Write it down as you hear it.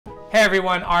Hey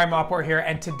everyone, I'm Opor here,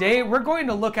 and today we're going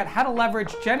to look at how to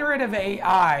leverage generative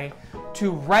AI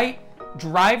to write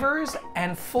drivers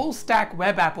and full stack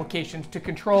web applications to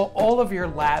control all of your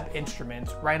lab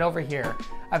instruments right over here.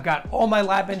 I've got all my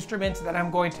lab instruments that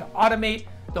I'm going to automate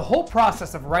the whole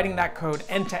process of writing that code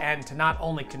end to end to not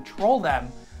only control them,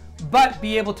 but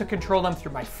be able to control them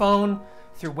through my phone,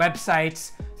 through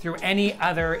websites, through any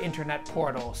other internet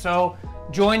portal. So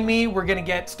join me, we're gonna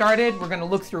get started. We're gonna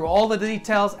look through all the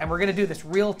details and we're gonna do this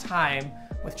real time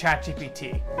with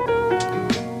ChatGPT.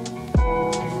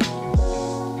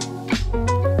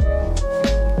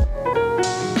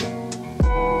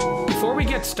 Before we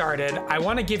get started, I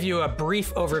wanna give you a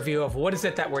brief overview of what is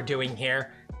it that we're doing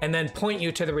here and then point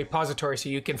you to the repository so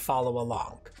you can follow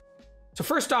along. So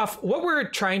first off, what we're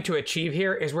trying to achieve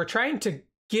here is we're trying to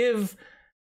give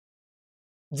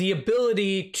the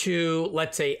ability to,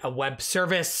 let's say, a web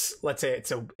service, let's say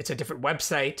it's a different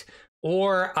website,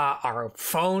 or our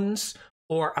phones,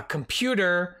 or a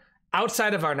computer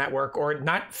outside of our network, or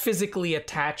not physically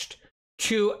attached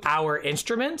to our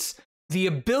instruments, the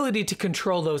ability to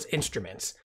control those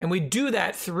instruments. And we do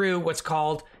that through what's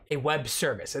called a web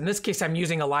service. In this case, I'm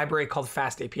using a library called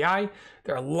FastAPI.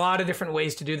 There are a lot of different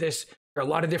ways to do this. There are a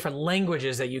lot of different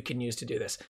languages that you can use to do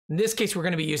this. In this case, we're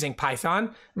going to be using Python,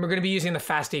 and we're going to be using the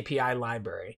FastAPI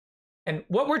library. And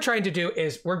what we're trying to do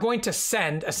is we're going to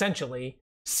send, essentially,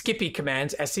 SCPI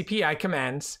commands, SCPI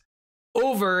commands,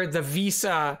 over the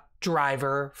Visa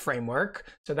driver framework.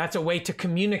 So that's a way to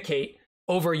communicate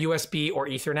over USB or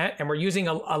Ethernet. And we're using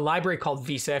a library called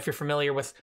Visa, if you're familiar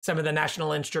with some of the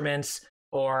National Instruments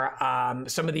or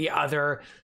some of the other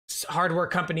hardware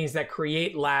companies that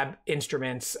create lab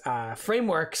instruments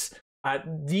frameworks.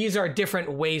 These are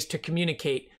different ways to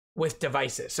communicate with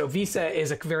devices. So Visa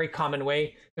is a very common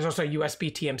way. There's also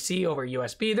USB TMC over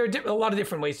USB. There are a lot of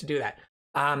different ways to do that.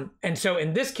 And so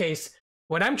in this case,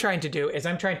 what I'm trying to do is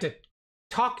I'm trying to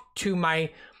talk to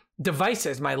my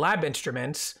devices, my lab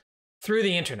instruments, through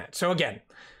the internet. So again,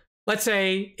 let's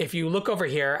say if you look over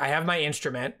here, I have my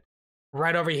instrument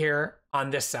right over here on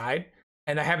this side,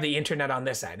 and I have the internet on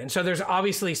this side. And so there's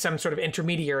obviously some sort of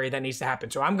intermediary that needs to happen.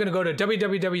 So I'm going to go to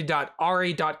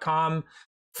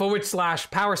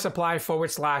www.re.com/power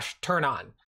supply/turn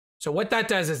on. So what that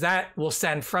does is that will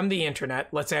send from the internet.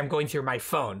 Let's say I'm going through my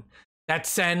phone. That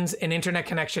sends an internet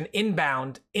connection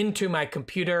inbound into my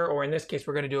computer, or in this case,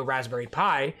 we're going to do a Raspberry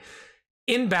Pi,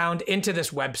 inbound into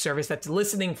this web service that's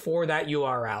listening for that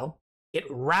URL. It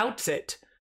routes it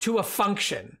to a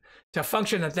function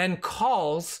that then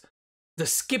calls the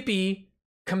SCPI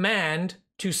command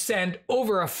to send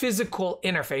over a physical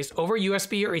interface over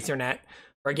USB or Ethernet,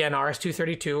 or again,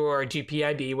 RS-232 or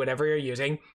GPIB, whatever you're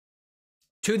using,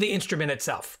 to the instrument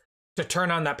itself to turn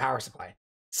on that power supply.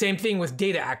 Same thing with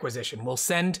data acquisition. We'll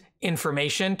send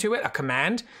information to it, a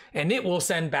command, and it will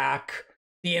send back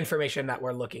the information that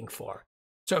we're looking for.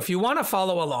 So if you want to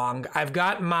follow along, I've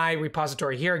got my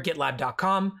repository here,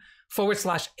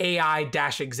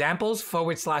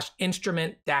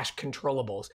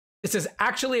 gitlab.com/AI-examples/instrument-controllables. This is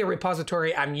actually a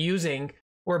repository I'm using.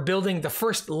 We're building the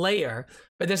first layer,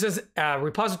 but this is a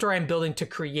repository I'm building to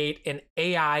create an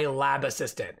AI lab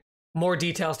assistant. More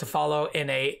details to follow in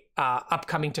a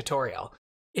upcoming tutorial.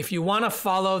 If you want to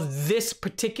follow this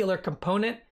particular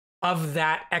component of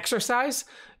that exercise,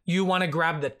 you want to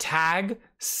grab the tag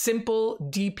simple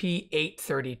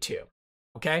DP832.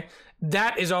 Okay,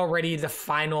 that is already the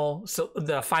final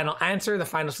answer, the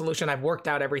final solution. I've worked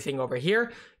out everything over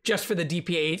here just for the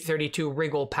DP832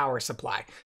 Wriggle power supply,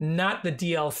 not the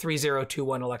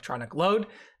DL3021 electronic load.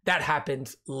 That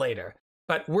happens later.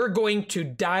 But we're going to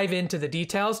dive into the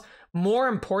details. More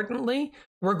importantly,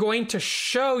 we're going to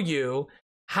show you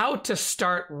how to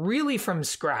start really from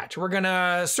scratch. We're going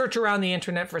to search around the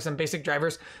internet for some basic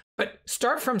drivers, but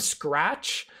start from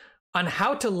scratch on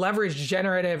how to leverage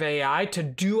generative AI to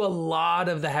do a lot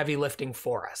of the heavy lifting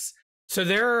for us. So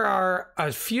there are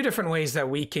a few different ways that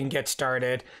we can get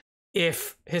started.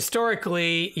 If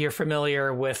historically you're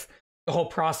familiar with the whole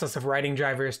process of writing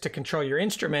drivers to control your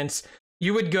instruments,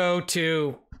 you would go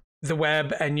to the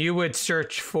web and you would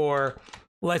search for,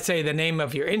 let's say, the name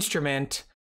of your instrument,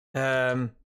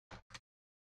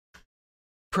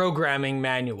 programming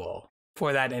manual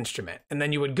for that instrument. And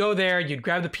then you would go there, you'd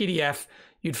grab the PDF,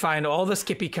 you'd find all the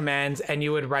SCPI commands, and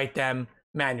you would write them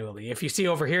manually. If you see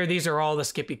over here, these are all the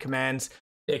SCPI commands.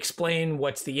 They explain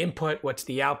what's the input, what's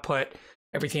the output,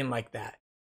 everything like that.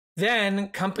 Then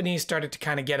companies started to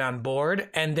kind of get on board,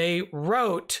 and they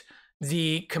wrote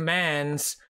the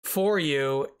commands for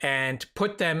you and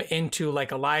put them into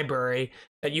like a library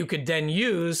that you could then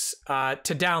use to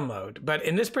download. But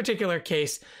in this particular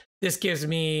case, this gives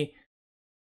me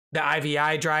the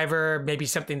IVI driver, maybe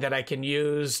something that I can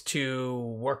use to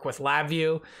work with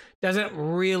LabVIEW. Doesn't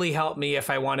really help me if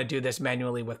I want to do this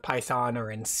manually with Python or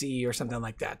in C or something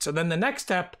like that. So then the next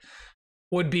step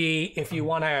would be, if you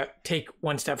want to take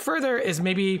one step further, is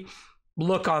maybe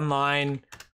look online,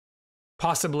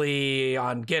 possibly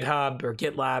on GitHub or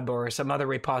GitLab or some other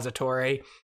repository.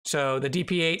 So the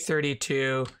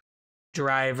DP832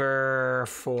 driver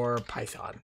for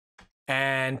Python.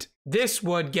 And this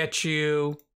would get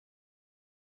you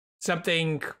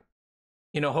something,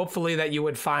 hopefully that you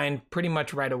would find pretty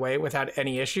much right away without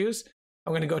any issues.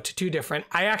 I'm going to go to two different.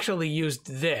 I actually used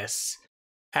this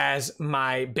as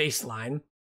my baseline.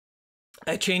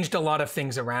 I changed a lot of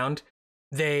things around.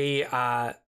 They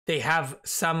have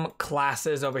some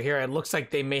classes over here. It looks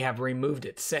like they may have removed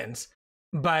it since,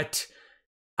 but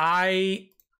I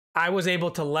was able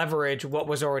to leverage what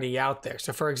was already out there.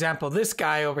 So for example, this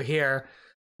guy over here,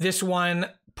 this one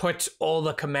puts all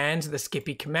the commands, the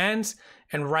Skippy commands,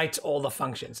 and writes all the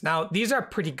functions. Now, these are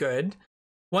pretty good.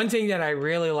 One thing that I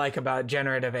really like about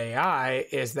generative AI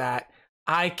is that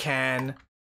I can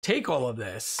take all of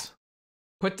this,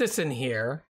 put this in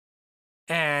here,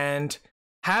 and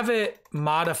have it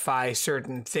modify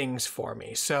certain things for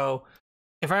me. So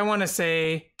if I want to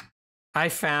say, I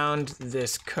found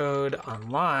this code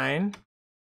online,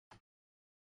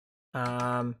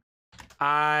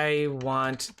 I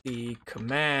want the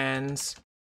commands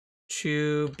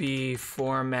to be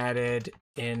formatted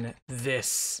in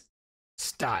this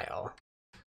style.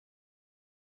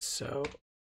 So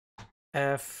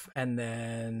F, and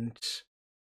then,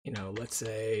 let's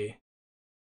say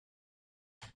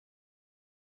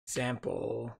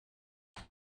sample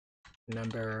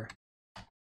number,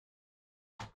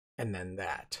 and then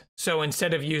that. So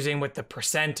instead of using with the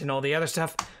 % and all the other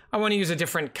stuff, I want to use a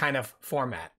different kind of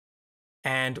format.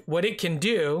 And what it can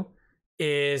do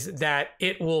is that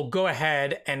it will go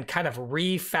ahead and kind of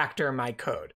refactor my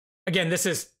code. Again, this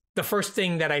is the first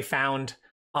thing that I found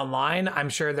online. I'm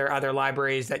sure there are other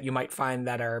libraries that you might find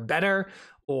that are better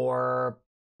or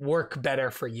work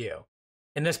better for you.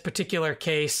 In this particular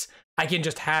case, I can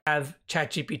just have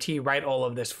ChatGPT write all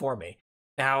of this for me.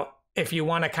 Now, if you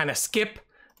want to kind of skip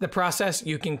the process,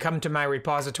 you can come to my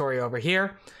repository over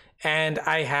here, and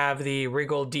I have the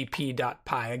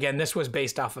wriggledp.py. Again, this was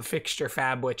based off of Fixture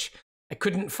Fab, which I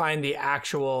couldn't find the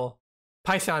actual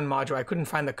Python module. I couldn't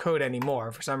find the code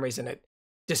anymore. For some reason, it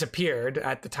disappeared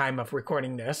at the time of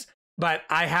recording this, but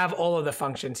I have all of the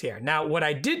functions here. Now, what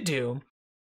I did do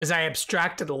is I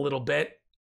abstracted a little bit.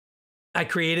 I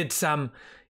created some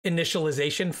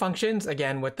initialization functions,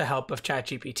 again, with the help of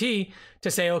ChatGPT, to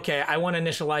say, okay, I want to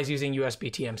initialize using USB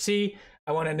TMC,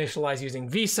 I want to initialize using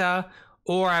Visa,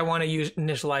 or I want to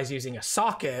initialize using a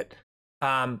socket.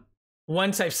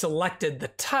 Once I've selected the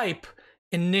type,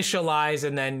 initialize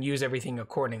and then use everything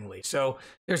accordingly. So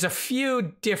there's a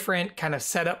few different kind of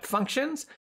setup functions.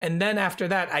 And then after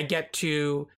that, I get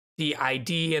to the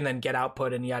ID and then get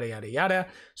output and yada, yada, yada.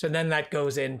 So then that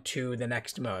goes into the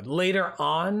next mode. Later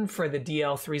on for the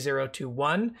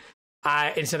DL3021,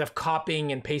 instead of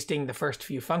copying and pasting the first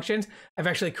few functions, I've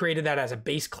actually created that as a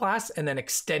base class and then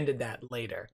extended that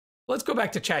later. Let's go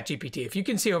back to ChatGPT. If you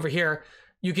can see over here,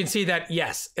 you can see that,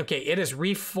 yes, okay, it has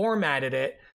reformatted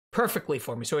it perfectly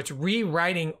for me. So it's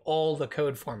rewriting all the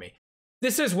code for me.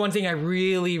 This is one thing I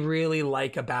really, really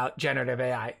like about generative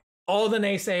AI. All the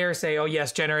naysayers say, oh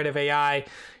yes, generative AI,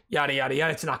 yada, yada,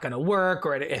 yada, it's not going to work,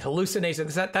 or it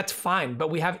hallucinates. That's fine, but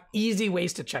we have easy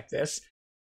ways to check this.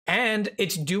 And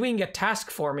it's doing a task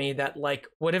for me that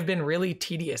would have been really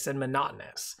tedious and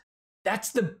monotonous.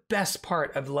 That's the best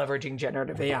part of leveraging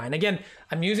generative AI. And again,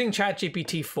 I'm using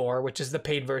ChatGPT 4, which is the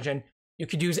paid version. You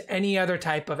could use any other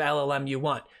type of LLM you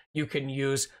want. You can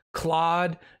use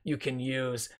Claude, you can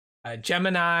use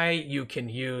Gemini, you can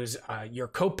use your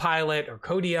Copilot or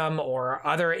Codium or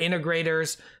other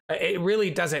integrators. It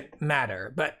really doesn't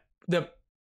matter. But the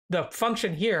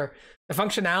function here, the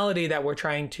functionality that we're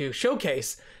trying to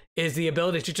showcase is the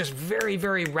ability to just very,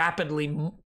 very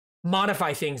rapidly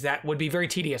modify things that would be very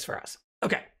tedious for us.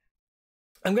 Okay,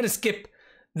 I'm going to skip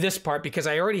this part because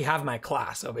I already have my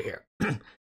class over here.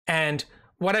 And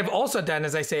what I've also done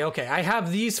is I say, okay, I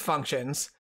have these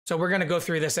functions. So we're going to go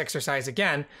through this exercise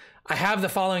again. I have the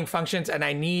following functions and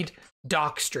I need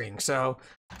docstring. So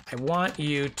I want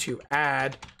you to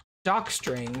add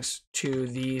docstrings to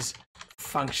these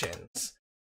functions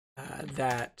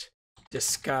that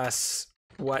discuss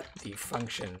what the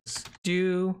functions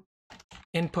do,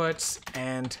 inputs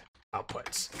and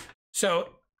outputs. So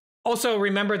also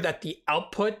remember that the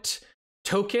output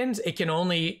tokens, it can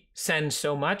only send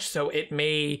so much. So it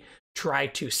may try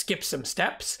to skip some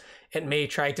steps. it may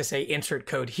try to say insert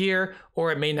code here,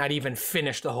 or it may not even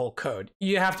finish the whole code.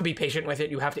 You have to be patient with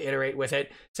it. You have to iterate with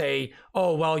it. Say,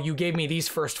 oh, well, you gave me these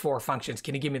first 4 functions.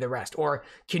 Can you give me the rest? Or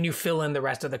can you fill in the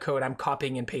rest of the code? I'm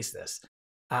copying and paste this.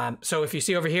 So if you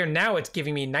see over here, now it's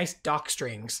giving me nice doc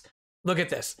strings. Look at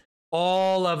this.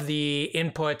 All of the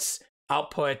inputs,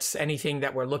 outputs, anything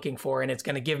that we're looking for, and it's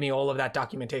going to give me all of that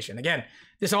documentation. Again,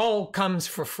 this all comes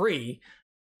for free,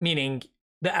 meaning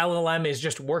the LLM is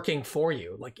just working for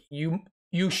you. Like you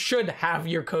should have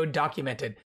your code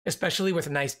documented, especially with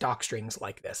nice doc strings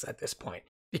like this at this point,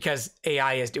 because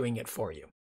AI is doing it for you.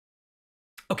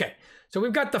 Okay, so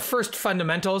we've got the first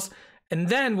fundamentals, and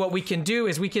then what we can do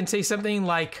is we can say something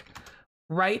like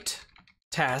write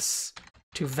tests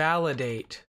to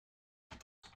validate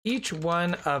each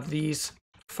one of these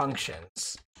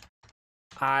functions.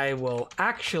 I will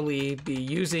actually be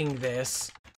using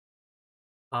this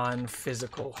on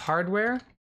physical hardware.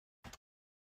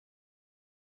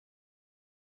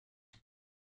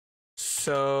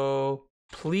 So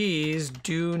please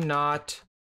do not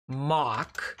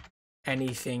mock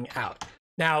anything out.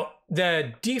 Now,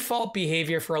 the default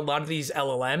behavior for a lot of these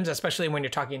LLMs, especially when you're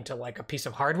talking to like a piece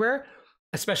of hardware,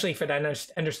 especially if it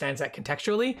understands that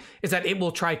contextually, is that it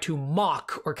will try to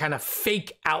mock or kind of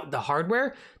fake out the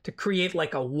hardware to create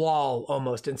like a wall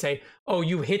almost and say, oh,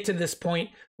 you hit to this point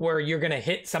where you're going to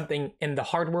hit something in the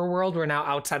hardware world. We're now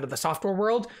outside of the software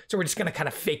world. So we're just going to kind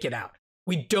of fake it out.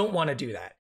 We don't want to do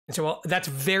that. And so that's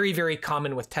very, very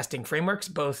common with testing frameworks,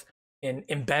 both in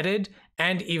embedded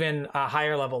and even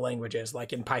higher level languages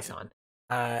like in Python.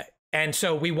 And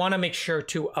so we want to make sure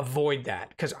to avoid that,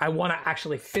 because I want to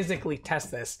actually physically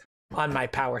test this on my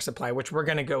power supply, which we're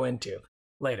going to go into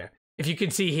later. If you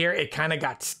can see here, it kind of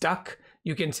got stuck.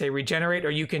 You can say regenerate, or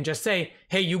you can just say,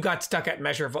 hey, you got stuck at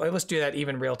measure voltage. Let's do that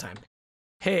even real time.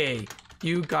 Hey,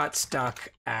 you got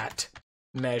stuck at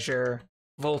measure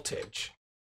voltage.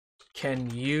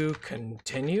 Can you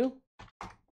continue?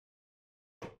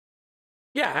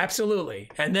 Yeah,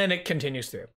 absolutely. And then it continues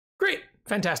through. Great,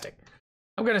 fantastic.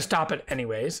 I'm going to stop it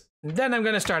anyways. Then I'm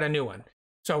going to start a new one.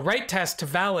 So write test to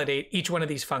validate each one of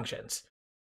these functions.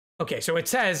 Okay, so it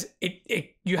says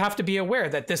you have to be aware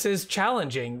that this is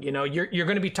challenging. You know, you're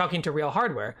going to be talking to real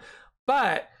hardware,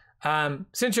 but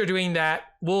since you're doing that,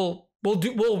 we'll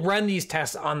run these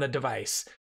tests on the device.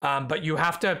 But you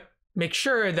have to make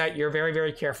sure that you're very,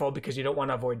 very careful, because you don't want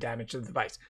to avoid damage to the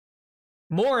device.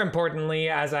 More importantly,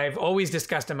 as I've always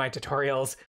discussed in my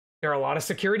tutorials, there are a lot of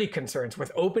security concerns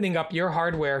with opening up your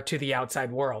hardware to the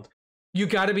outside world. You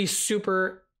got to be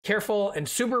super careful and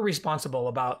super responsible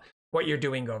about what you're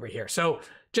doing over here. So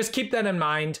just keep that in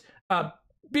mind.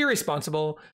 Be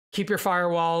responsible. Keep your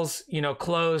firewalls,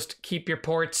 closed. Keep your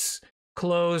ports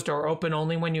closed or open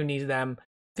only when you need them.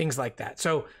 Things like that.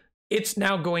 So it's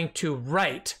now going to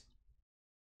write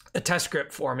a test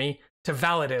script for me to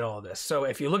validate all of this. So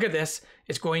if you look at this,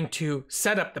 it's going to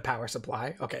set up the power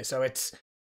supply. Okay, so it's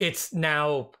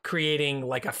now creating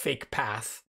like a fake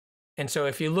path. And so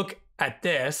if you look at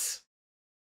this,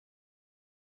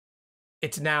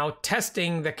 it's now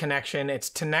testing the connection. It's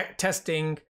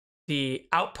testing the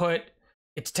output.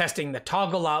 It's testing the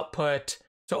toggle output.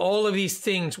 So all of these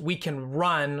things we can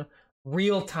run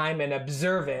real time and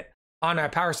observe it on our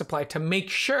power supply to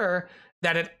make sure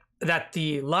that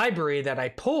the library that I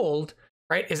pulled,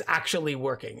 right, is actually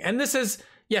working. And this is,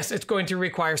 yes, it's going to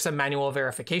require some manual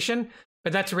verification,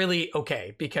 but that's really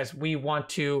okay, because we want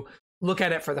to look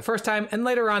at it for the first time, and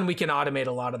later on we can automate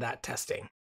a lot of that testing.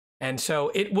 And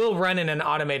so it will run in an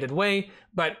automated way,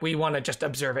 but we want to just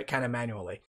observe it kind of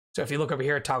manually. So if you look over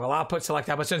here, toggle output, select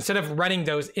output. So instead of running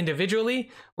those individually,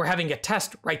 we're having a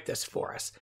test write this for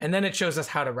us. And then it shows us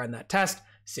how to run that test.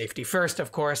 Safety first,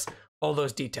 of course, all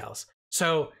those details.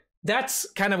 So that's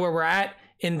kind of where we're at.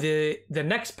 In the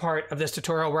next part of this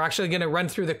tutorial, we're actually going to run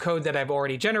through the code that I've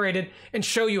already generated and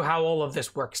show you how all of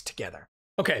this works together.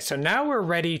 Okay, so now we're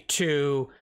ready to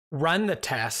run the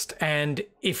test. And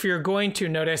if you're going to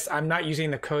notice, I'm not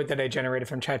using the code that I generated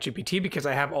from ChatGPT because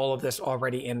I have all of this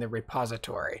already in the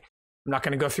repository. I'm not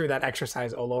going to go through that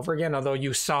exercise all over again, although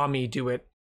you saw me do it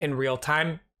in real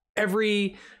time.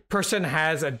 Every person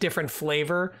has a different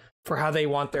flavor for how they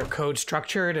want their code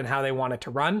structured and how they want it to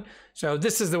run. So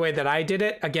this is the way that I did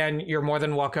it. Again, you're more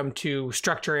than welcome to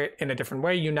structure it in a different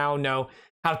way. You now know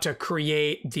how to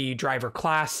create the driver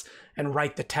class and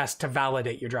write the test to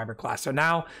validate your driver class. So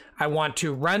now I want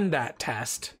to run that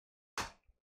test.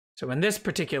 So in this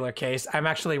particular case, I'm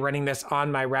actually running this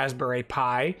on my Raspberry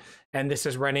Pi, and this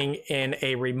is running in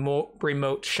a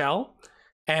remote shell.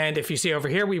 And if you see over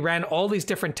here, we ran all these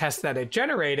different tests that it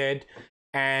generated,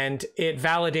 and it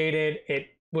validated, it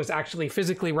was actually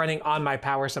physically running on my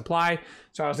power supply.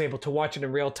 So I was able to watch it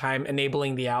in real time,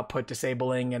 enabling the output,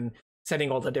 disabling, and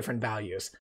setting all the different values.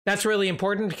 That's really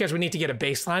important because we need to get a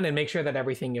baseline and make sure that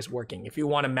everything is working. If you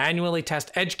want to manually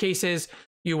test edge cases,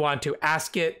 you want to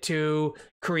ask it to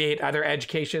create other edge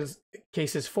cases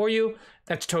for you,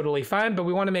 that's totally fine. But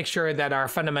we want to make sure that our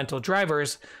fundamental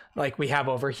drivers, like we have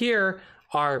over here,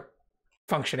 are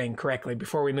functioning correctly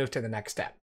before we move to the next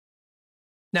step.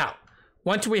 Now,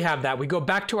 once we have that, we go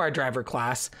back to our driver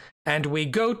class and we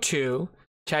go to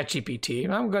ChatGPT.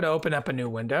 I'm going to open up a new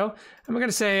window. And we're going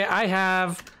to say, I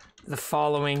have the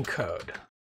following code.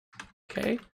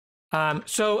 Okay.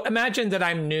 So imagine that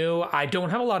I'm new. I don't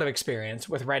have a lot of experience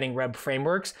with writing web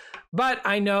frameworks, but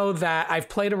I know that I've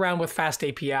played around with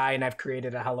FastAPI and I've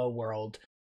created a hello world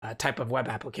type of web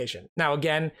application. Now,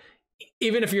 again,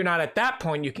 even if you're not at that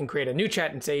point, you can create a new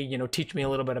chat and say, teach me a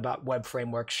little bit about web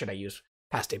frameworks. Should I use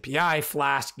FastAPI,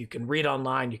 Flask? You can read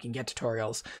online, you can get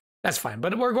tutorials. That's fine.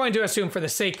 But we're going to assume, for the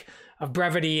sake of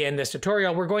brevity in this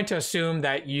tutorial, we're going to assume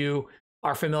that you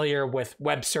are familiar with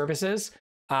web services.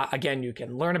 Again, you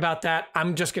can learn about that.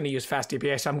 I'm just going to use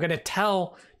FastAPI. So I'm going to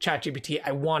tell ChatGPT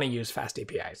I want to use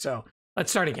FastAPI. So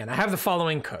let's start again. I have the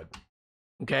following code.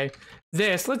 Okay.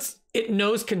 It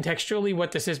knows contextually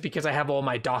what this is because I have all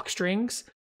my doc strings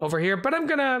over here, but I'm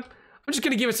just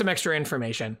going to give it some extra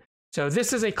information. So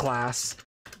this is a class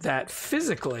that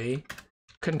physically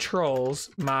controls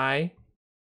my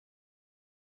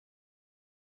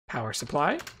power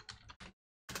supply,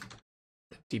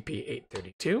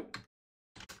 DP832.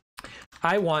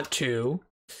 I want to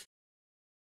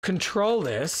control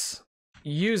this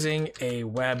using a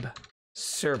web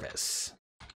service.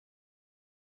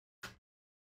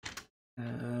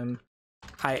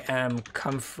 I am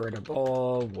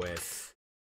comfortable with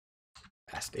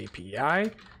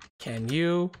FastAPI. Can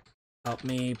you help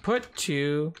me put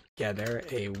together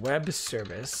a web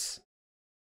service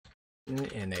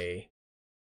in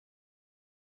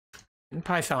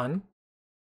Python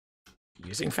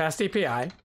using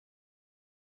FastAPI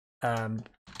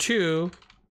to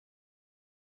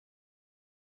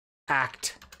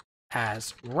act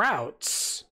as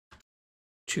routes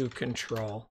to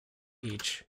control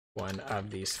each one of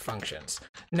these functions.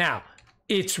 Now,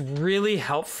 it's really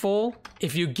helpful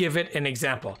if you give it an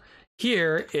example.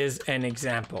 Here is an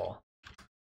example.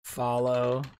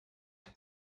 Follow.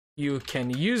 You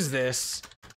can use this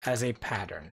as a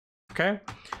pattern. Okay,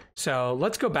 so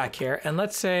let's go back here and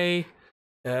let's say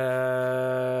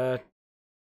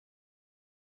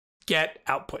get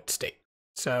output state.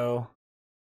 So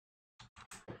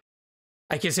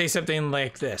I can say something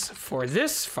like this. For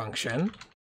this function,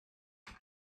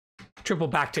 triple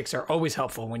backticks are always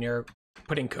helpful when you're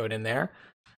putting code in there.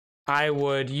 I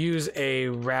would use a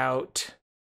route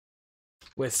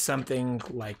with something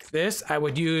like this. I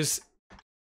would use,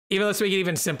 let's make it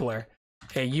even simpler,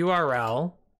 a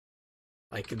URL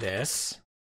like this,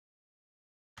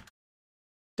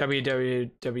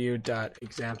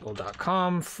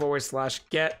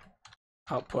 www.example.com/get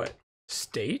output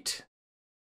state.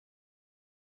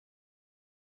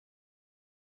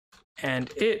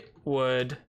 And it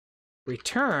would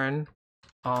return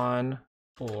on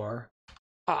or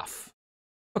off.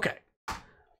 Okay,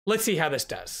 let's see how this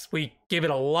does. We gave it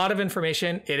a lot of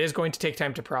information. It is going to take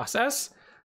time to process.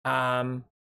 There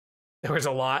was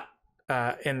a lot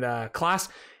in the class.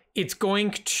 It's going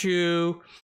to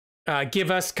give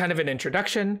us kind of an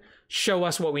introduction, show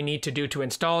us what we need to do to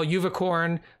install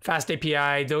Uvicorn,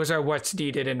 FastAPI. Those are what's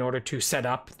needed in order to set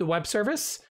up the web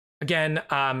service. Again,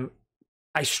 I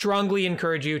strongly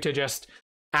encourage you to just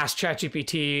ask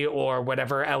ChatGPT or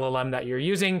whatever LLM that you're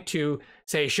using to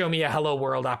say, show me a hello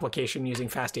world application using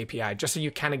FastAPI, just so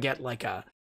you kind of get like a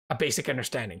basic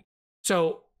understanding.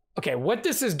 So, okay, what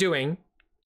this is doing,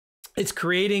 it's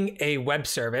creating a web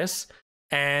service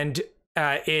and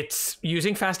it's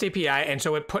using FastAPI. And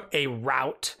so it put a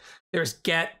route. There's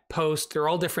get, post, they're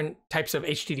all different types of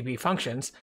HTTP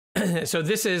functions. So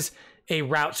this is a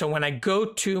route. So when I go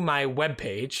to my web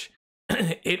page,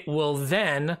 it will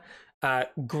then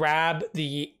grab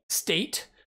the state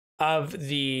of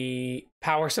the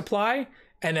power supply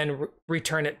and then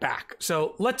return it back.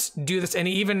 So let's do this. And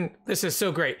this is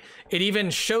so great. It even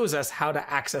shows us how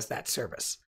to access that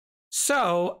service.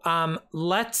 So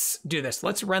let's do this.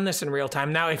 Let's run this in real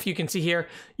time. Now, if you can see here,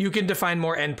 you can define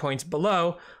more endpoints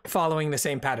below following the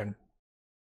same pattern.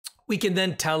 We can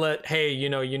then tell it, hey, you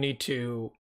need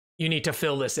to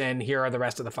fill this in. Here are the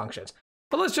rest of the functions.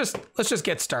 But let's just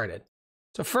get started.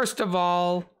 So first of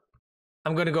all,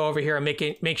 I'm going to go over here and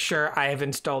make sure I have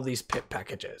installed these pip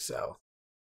packages. So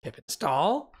pip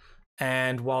install,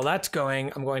 And while that's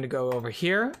going, I'm going to go over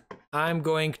here. I'm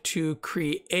going to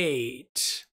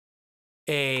create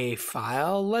a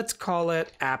file. Let's call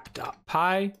it app.py.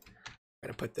 I'm going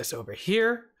to put this over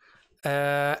here.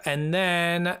 And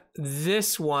then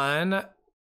this one,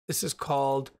 this is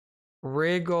called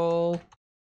Wriggle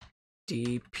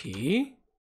DP.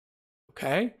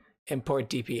 Okay, import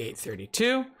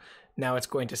DP832. Now it's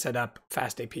going to set up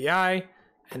FastAPI.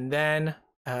 And then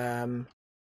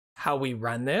how we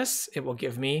run this, it will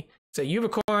give me, so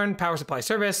Unicorn power supply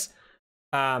service.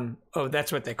 Oh,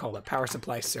 that's what they call it, power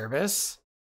supply service.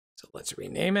 So let's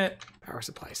rename it power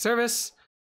supply service.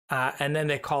 And then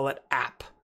they call it app,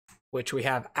 which we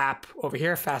have app over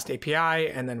here,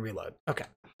 FastAPI, and then reload. Okay,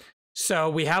 so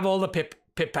we have all the pip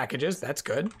packages. That's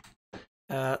good.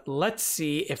 Let's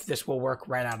see if this will work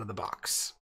right out of the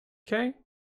box. Okay.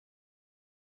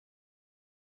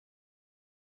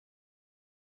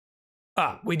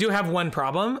 We do have one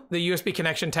problem. The USB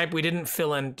connection type we didn't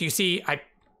fill in. Do you see?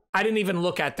 I didn't even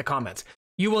look at the comments.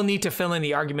 You will need to fill in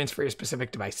the arguments for your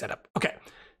specific device setup. Okay,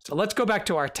 so let's go back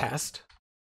to our test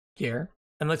here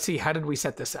and let's see, how did we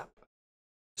set this up?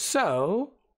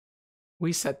 So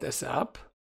we set this up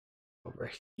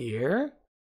over here.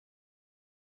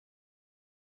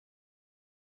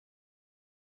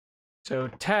 So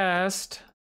test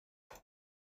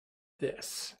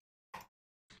this.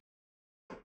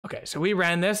 Okay, so we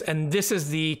ran this, and this is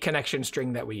the connection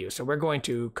string that we use. So we're going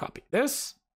to copy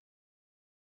this.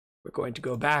 We're going to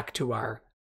go back to our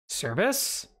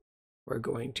service. We're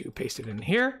going to paste it in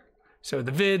here. So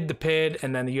the vid, the PID,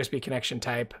 and then the USB connection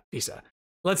type, Visa.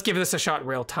 Let's give this a shot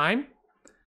real time.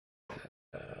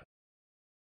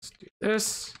 Let's do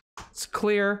this. It's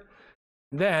clear.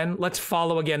 Then let's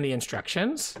follow again the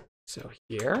instructions. So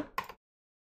here,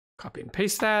 copy and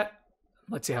paste that.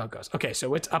 Let's see how it goes. Okay,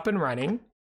 so it's up and running.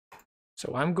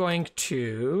 So I'm going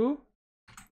to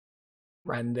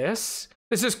run this.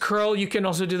 This is curl. You can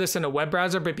also do this in a web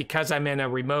browser, but because I'm in a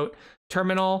remote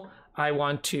terminal, I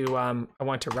want to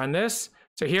run this.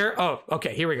 So here, oh,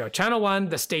 okay, here we go. Channel 1,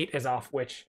 the state is off,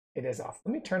 which it is off.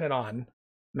 Let me turn it on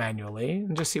manually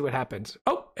and just see what happens.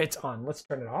 Oh, it's on. Let's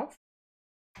turn it off.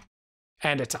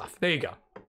 And it's off. There you go.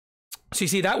 So you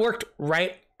see that worked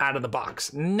right out of the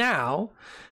box. Now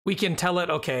we can tell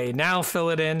it, okay, now fill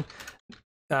it in.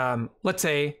 Let's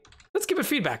give it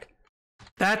feedback.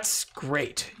 That's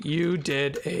great. You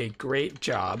did a great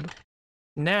job.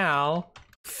 Now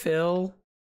fill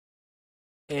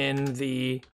in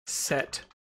the set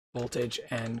voltage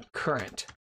and current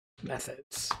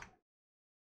methods.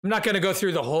 I'm not going to go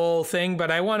through the whole thing, but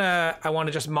I want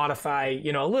to just modify,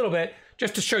 a little bit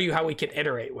just to show you how we can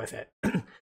iterate with it.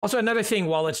 Also, another thing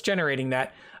while it's generating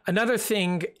that, another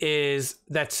thing is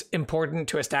that's important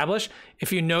to establish.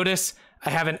 If you notice,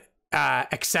 I have an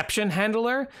exception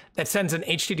handler that sends an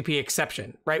HTTP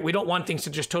exception, right? We don't want things to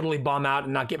just totally bomb out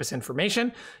and not give us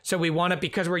information. So we want it,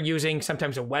 because we're using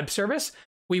sometimes a web service,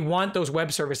 we want those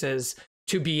web services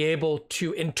to be able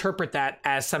to interpret that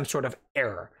as some sort of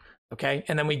error, okay?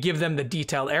 And then we give them the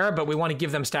detailed error, but we want to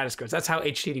give them status codes. That's how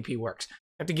HTTP works.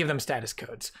 Have to give them status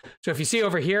codes. So if you see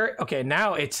over here, okay,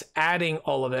 now it's adding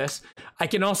all of this. I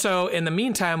can also, in the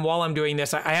meantime, while I'm doing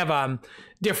this, I have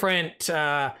different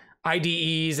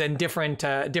IDEs and different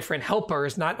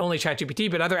helpers, not only ChatGPT,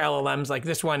 but other LLMs. Like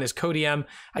this one is Codium.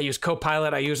 I use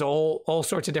Copilot. I use all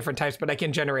sorts of different types, but I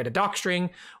can generate a doc string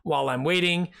while I'm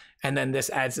waiting. And then this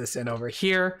adds this in over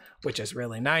here, which is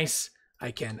really nice.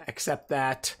 I can accept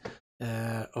that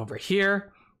over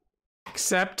here,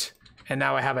 accept. And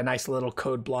now I have a nice little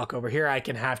code block over here. I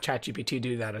can have ChatGPT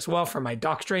do that as well for my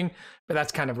doc string, but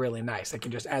that's kind of really nice. I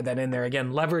can just add that in there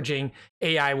again, leveraging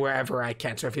AI wherever I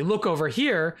can. So if you look over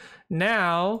here,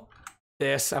 now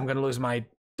this, I'm going to lose my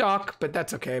doc, but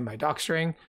that's okay, my doc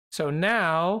string. So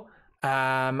now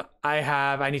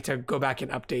I need to go back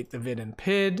and update the vid and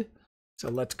PID. So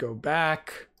let's go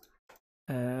back,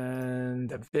 and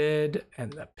the vid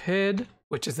and the PID,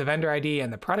 which is the vendor ID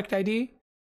and the product ID.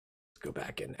 Go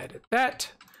back and edit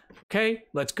that. Okay,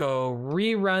 let's go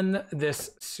rerun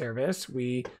this service.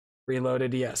 We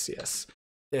reloaded, yes.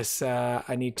 This,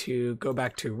 I need to go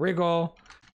back to Wriggle.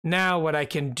 Now what I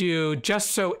can do,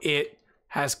 just so it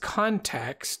has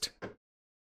context,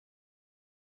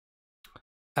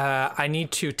 I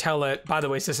need to tell it, by the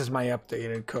way, this is my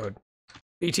updated code.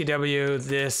 BTW,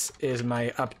 this is my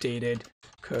updated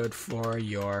code for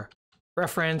your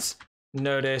reference.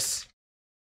 Notice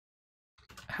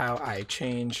how I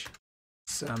change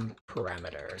some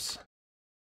parameters.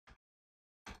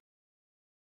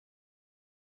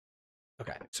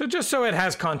 Okay, so just so it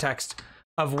has context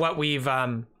of what we've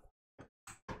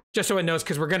just so it knows,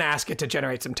 because we're going to ask it to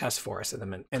generate some tests for us in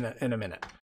a minute.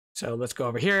 So let's go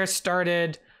over here,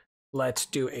 started. Let's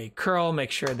do a curl,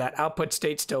 make sure that output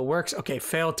state still works. Okay,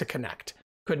 failed to connect.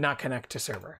 Could not connect to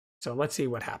server. So let's see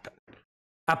what happened.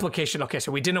 Application, okay,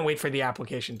 so we didn't wait for the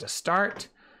application to start.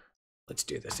 Let's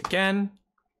do this again.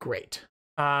 Great.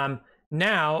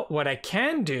 Now, what I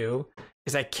can do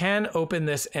is I can open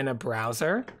this in a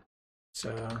browser.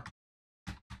 So,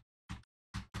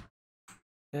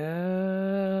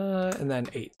 and then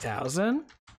 8,000.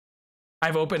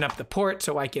 I've opened up the port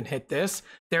so I can hit this.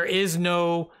 There is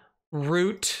no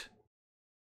route,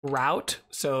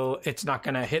 so it's not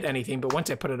going to hit anything. But once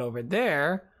I put it over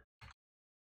there,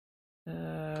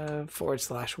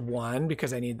 /1,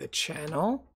 because I need the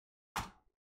channel.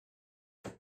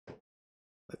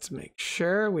 Let's make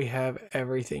sure we have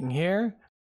everything here.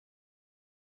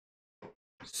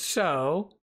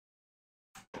 So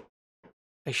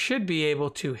I should be able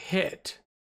to hit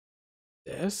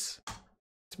this.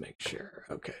 Let's make sure.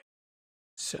 Okay.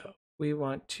 So we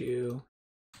want to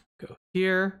go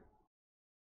here.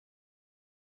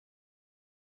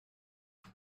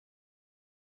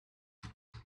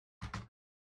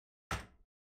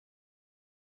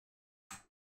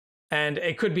 And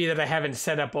it could be that I haven't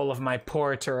set up all of my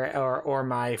ports or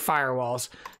my firewalls.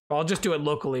 I'll just do it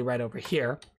locally right over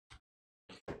here.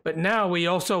 But now we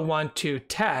also want to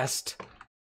test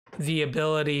the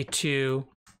ability to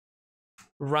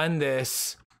run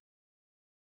this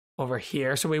over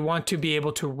here. So we want to be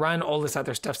able to run all this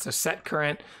other stuff. So set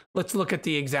current. Let's look at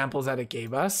the examples that it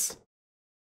gave us.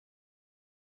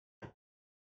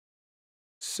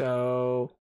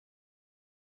 So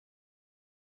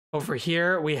over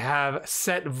here, we have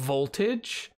set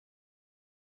voltage.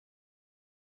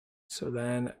 So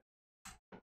then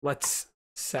let's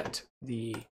set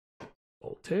the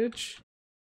voltage.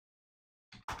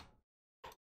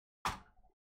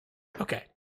 Okay,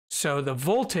 so the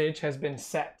voltage has been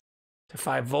set to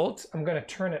 5 volts. I'm going to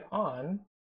turn it on,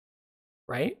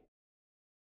 right?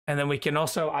 And then we can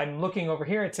also, I'm looking over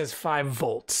here, it says 5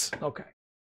 volts. Okay,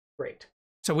 great.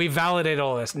 So we validate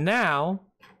all this. Now,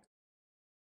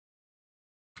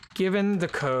 given the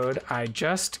code I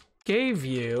just gave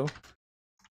you,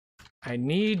 I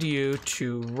need you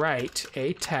to write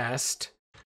a test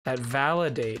that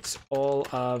validates all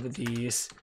of these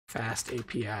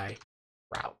FastAPI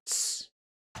routes.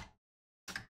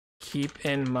 Keep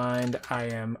in mind, I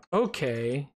am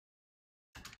okay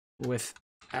with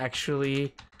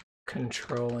actually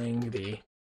controlling the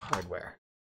hardware,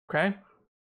 okay?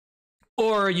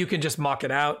 Or you can just mock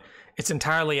it out. It's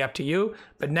entirely up to you,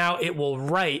 but now it will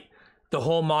write the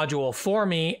whole module for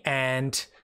me and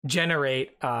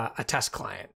generate a test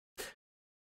client.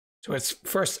 So it's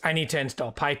first, I need to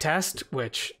install PyTest,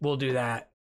 which we'll do that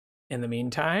in the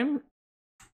meantime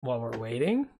while we're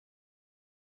waiting.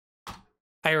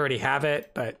 I already have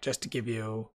it, but just to give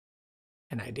you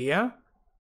an idea.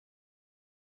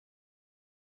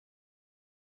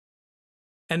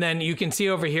 And then you can see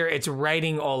over here, it's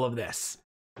writing all of this.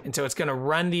 And so it's going to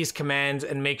run these commands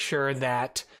and make sure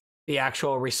that the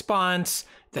actual response,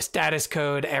 the status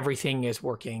code, everything is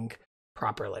working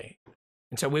properly.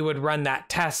 And so we would run that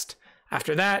test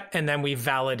after that, and then we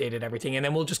validated everything. And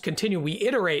then we'll just continue. We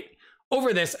iterate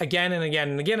over this again and again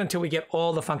and again until we get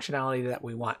all the functionality that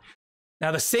we want.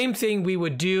 Now, the same thing we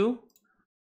would do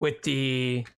with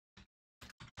the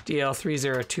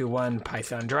DL3021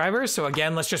 Python drivers. So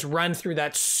again, let's just run through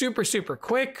that super, super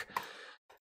quick.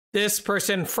 This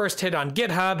person first hit on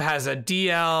GitHub has a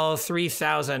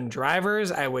DL3000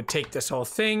 drivers. I would take this whole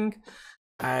thing.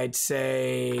 I'd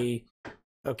say,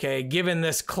 okay, given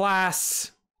this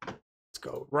class, let's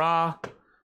go raw.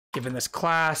 Given this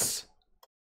class,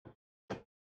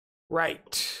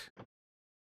 right.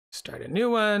 Start a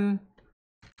new one.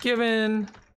 Given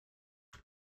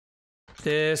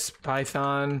this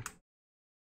Python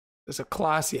is a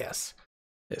class, yes.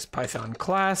 This Python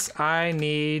class, I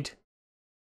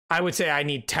would say I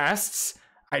need tests.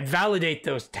 I'd validate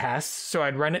those tests, so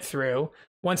I'd run it through.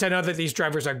 Once I know that these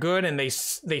drivers are good and they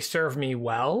serve me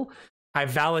well, I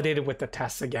validate it with the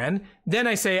tests again. Then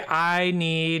I say I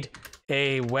need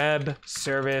a web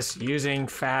service using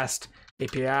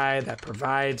FastAPI that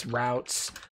provides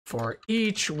routes for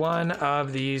each one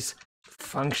of these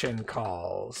function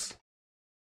calls.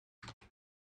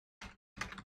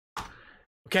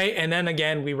 Okay, and then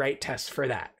again, we write tests for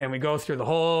that. And we go through the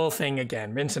whole thing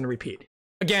again, rinse and repeat.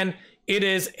 Again, it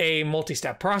is a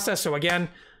multi-step process. So again,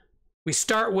 we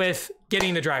start with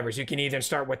getting the drivers. You can either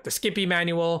start with the Skippy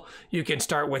manual. You can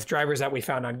start with drivers that we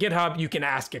found on GitHub. You can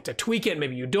ask it to tweak it.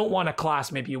 Maybe you don't want a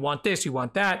class. Maybe you want this, you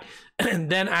want that. And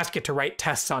then ask it to write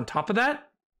tests on top of that.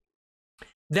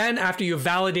 Then after you've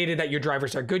validated that your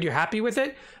drivers are good, you're happy with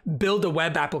it, build a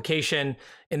web application,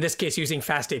 in this case using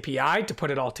FastAPI to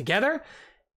put it all together,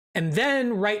 and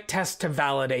then write tests to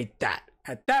validate that.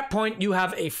 At that point, you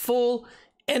have a full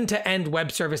end-to-end web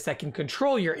service that can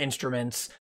control your instruments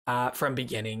from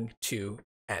beginning to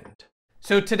end.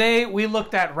 So today we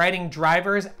looked at writing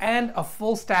drivers and a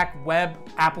full stack web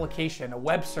application, a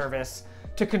web service,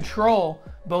 to control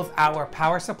both our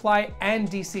power supply and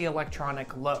DC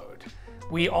electronic load.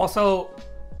 We also,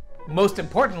 most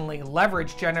importantly,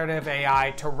 leveraged generative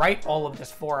AI to write all of this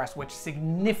for us, which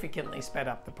significantly sped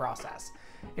up the process.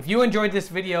 If you enjoyed this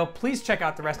video, please check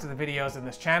out the rest of the videos in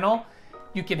this channel.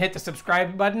 You can hit the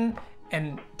subscribe button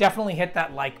and definitely hit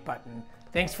that like button.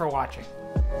 Thanks for watching.